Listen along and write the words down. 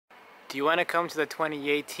Do you want to come to the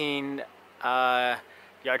 2018 yard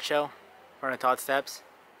show for Todd Steps?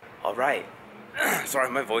 All right.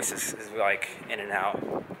 Sorry, my voice is like in and out.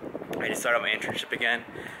 I just started my internship again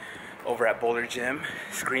over at Boulder Gym,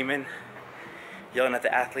 screaming, yelling at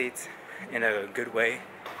the athletes in a good way,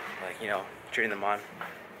 like, you know, cheering them on.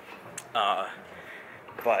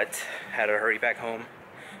 But had to hurry back home,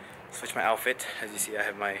 switch my outfit. As you see, I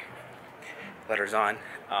have my letters on.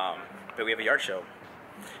 But we have a yard show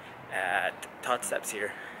at Todd Steps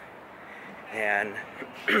here, and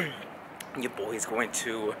your boy's going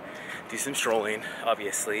to do some strolling.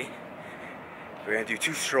 Obviously, we're gonna do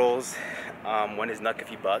 2 strolls. One is Nuck If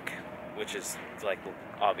You Buck, which is like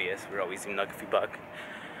obvious. We're always doing Nuck If You Buck.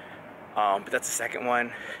 But that's the second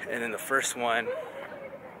one, and then the first one,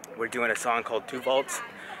 we're doing a song called 2 Vaults.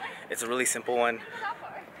 It's a really simple one,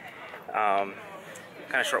 kind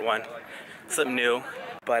of short one, something new.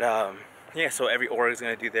 But yeah, so every org is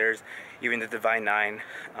gonna do theirs, even the Divine 9.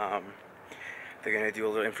 They're gonna do a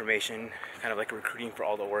little information, kind of like recruiting for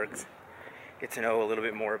all the orgs. Get to know a little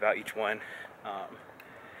bit more about each one.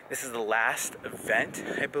 This is the last event,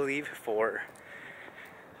 I believe, for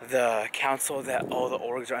the council that all the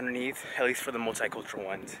orgs are underneath, at least for the multicultural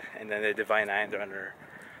ones. And then the Divine 9, they're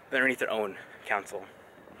underneath their own council.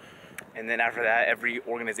 And then after that, every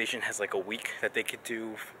organization has like a week that they could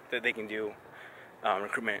do,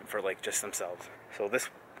 recruitment for like just themselves. So this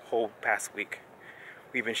whole past week,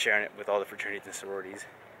 we've been sharing it with all the fraternities and sororities.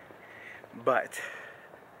 But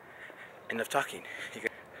enough talking.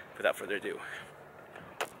 Without further ado.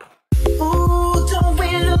 Ooh, don't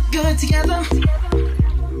we look good together?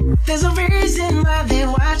 There's a reason why they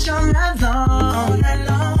watch all night long.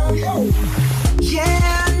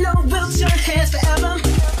 Yeah, I know we'll turn heads forever.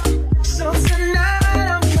 So tonight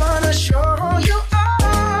I'm gonna show you all.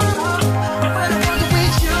 When I'm walking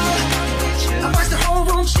with you, I watch the whole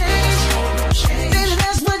room change. Baby,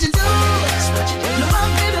 that's what you do. No, my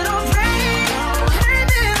baby don't break.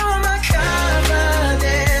 Blame it on my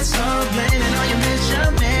confidence, or blame it on your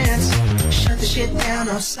measurements. Shut the shit down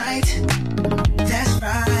on sight. That's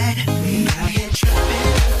right. We out here tripping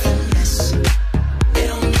in finesse. It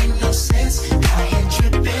don't make no sense. Out here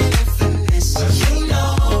tripping in finesse. You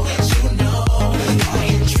know it, you know it. Out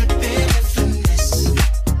here tripping in finesse.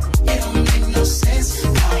 It don't make no sense.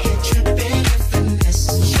 Out here tripping in finesse.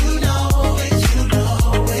 You know it, you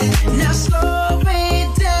know it. Now slow it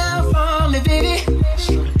down for me, baby.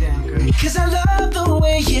 Slow it down, girl. 'Cause I love the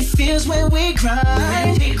way it feels when we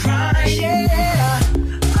grind. Yeah.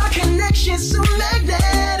 Our connection's so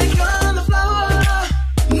magnetic on the floor.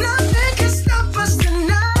 Nothing can stop us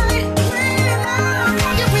tonight. When I'm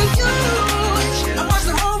walking with you, I watch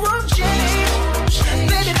the whole world change.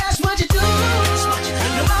 Baby, that's what you do.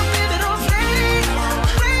 No, my baby don't play.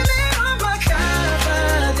 Blame it on my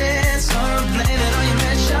confidence, or blame it on your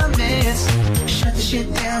measurements. Shut the shit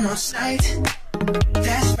down on sight.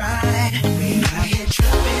 That's right. We out here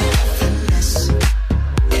tripping in finesse.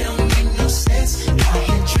 It don't make no sense. Out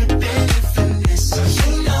here tripping in finesse.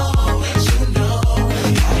 You know it, you know it.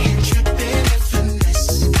 Out here tripping in finesse.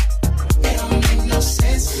 It don't make no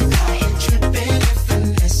sense. Out here tripping in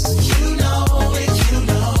finesse. You know it, you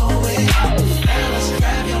know it. Fellas,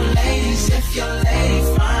 grab your ladies if your lady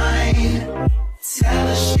fine. Tell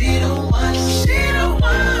her she the one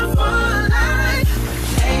for life.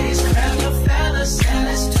 Ladies, grab your fellas and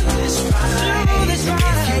let's do this right. If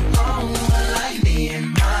you own one like me and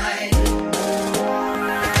mine.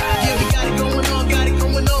 Yeah, we got it going on, got it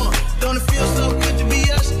going on. Don't it feel so good to be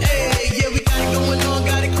us? Hey, yeah, we got it going on,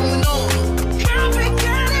 got it going on. Girl, we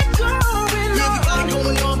got it going Yeah, we got it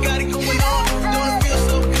going on, got it going on. Don't it feel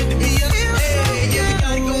so good to be us? Hey, yeah, we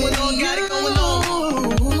got it going on, got it going on.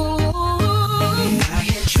 We out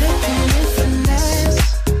here tripping in finesse.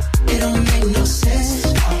 It don't make no sense.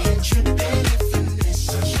 Out here tripping in finesse.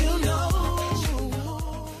 You know.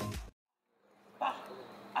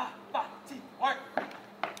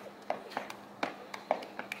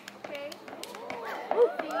 Okay.